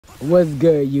What's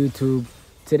good, YouTube?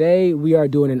 Today we are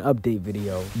doing an update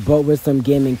video, but with some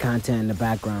gaming content in the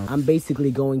background. I'm basically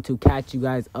going to catch you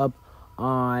guys up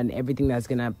on everything that's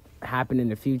gonna happen in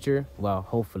the future. Well,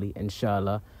 hopefully,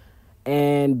 inshallah.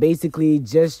 And basically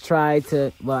just try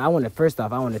to, first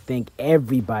off, I want to thank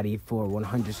everybody for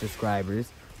 100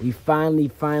 subscribers. We finally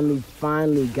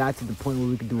got to the point where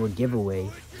we could do a giveaway.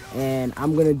 And I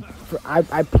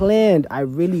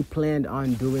really planned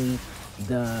on doing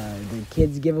the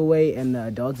kids giveaway and the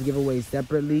adults giveaway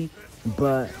separately.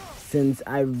 But since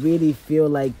I really feel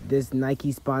like this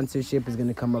Nike sponsorship is going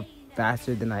to come up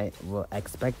faster than I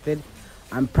expected,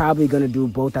 I'm probably going to do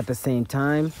both at the same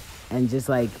time and just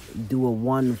like do a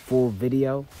one full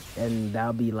video, and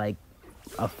that'll be like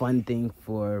a fun thing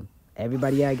for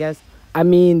everybody, I guess. I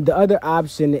mean, the other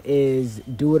option is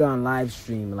do it on live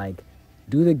stream, like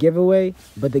do the giveaway,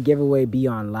 but the giveaway be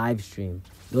on live stream.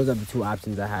 Those are the two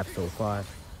options I have so far.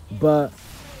 But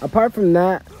apart from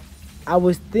that, I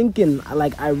was thinking,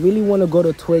 like, I really want to go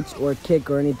to Twitch or Kick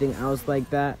or anything else like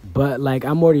that. But, like,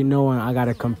 I'm already knowing I got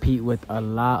to compete with a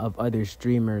lot of other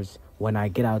streamers when I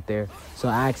get out there. So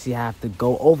I actually have to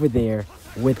go over there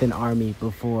with an army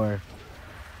before.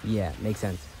 Yeah, makes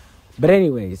sense. But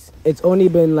anyways, it's only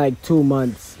been like 2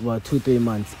 months, 2-3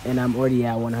 months, and I'm already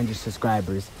at 100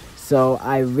 subscribers. So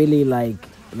I really like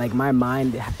my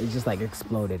mind is just like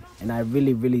exploded. And I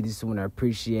really just want to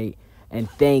appreciate and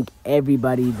thank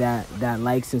everybody that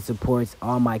likes and supports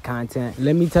all my content.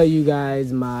 Let me tell you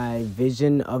guys my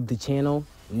vision of the channel.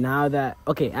 Now that,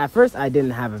 at first I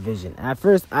didn't have a vision. At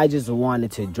first I just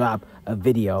wanted to drop a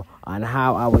video on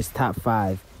how I was top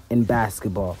 5 in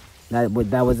basketball. That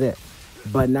was it.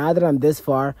 But now that I'm this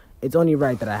far, it's only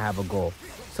right that I have a goal.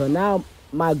 So now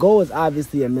my goal is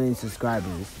obviously 1 million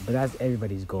subscribers, but that's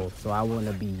everybody's goal. So I want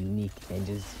to be unique and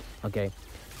just,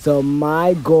 So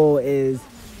my goal is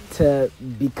to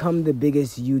become the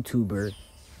biggest YouTuber,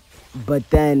 but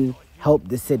then help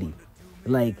the city.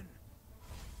 Like,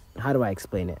 how do I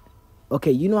explain it?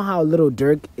 Okay, you know how Lil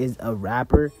Durk is a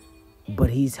rapper, but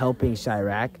he's helping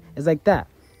Chirac? It's like that.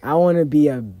 I want to be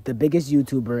the biggest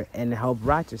YouTuber and help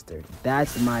Rochester.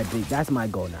 That's my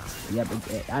goal now. Yep,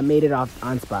 I made it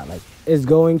on spot. Like, it's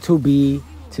going to be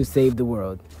to save the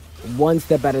world, one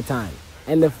step at a time.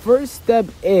 And the first step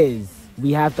is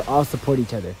we have to all support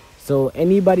each other. So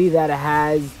anybody that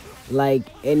has like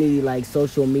any like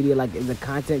social media, like is a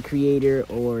content creator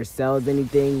or sells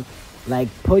anything, like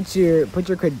put your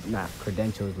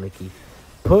credentials, Licky.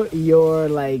 Put your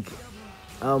like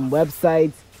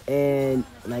websites and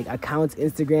like accounts,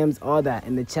 Instagrams, all that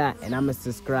in the chat, and I'm gonna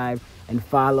subscribe and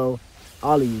follow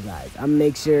all of you guys. I'm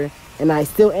make sure, and I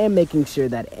still am making sure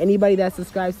that anybody that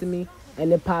subscribes to me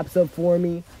and it pops up for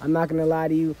me, I'm not gonna lie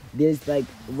to you, there's like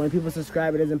when people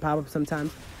subscribe it doesn't pop up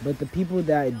sometimes, but the people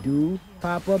that do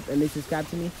pop up and they subscribe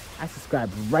to me, I subscribe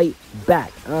right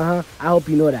back. I hope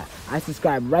you know that. I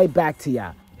subscribe right back to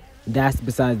y'all. That's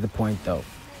besides the point though.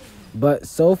 But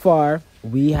so far,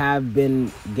 we have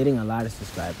been getting a lot of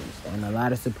subscribers and a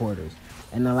lot of supporters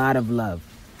and a lot of love.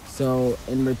 So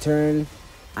in return,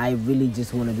 I really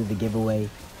just want to do the giveaway.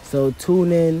 So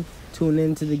tune in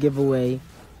to the giveaway.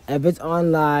 If it's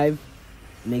on live,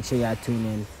 make sure y'all tune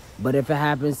in. But if it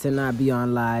happens to not be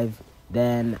on live,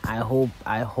 then I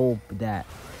hope that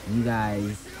you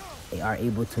guys are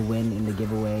able to win in the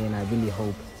giveaway, and I really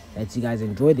hope that you guys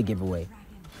enjoy the giveaway.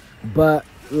 But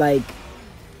like,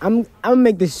 I'm gonna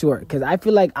make this short because I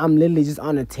feel like I'm literally just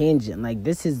on a tangent. Like,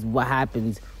 this is what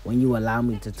happens when you allow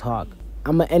me to talk.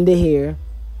 I'm gonna end it here.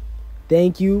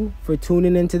 Thank you for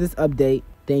tuning into this update.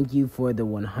 Thank you for the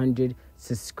 100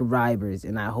 subscribers,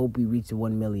 and I hope we reach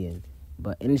 1 million.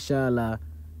 But inshallah,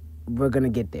 we're gonna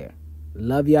get there.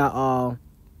 Love y'all all.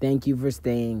 Thank you for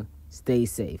staying. Stay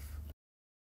safe.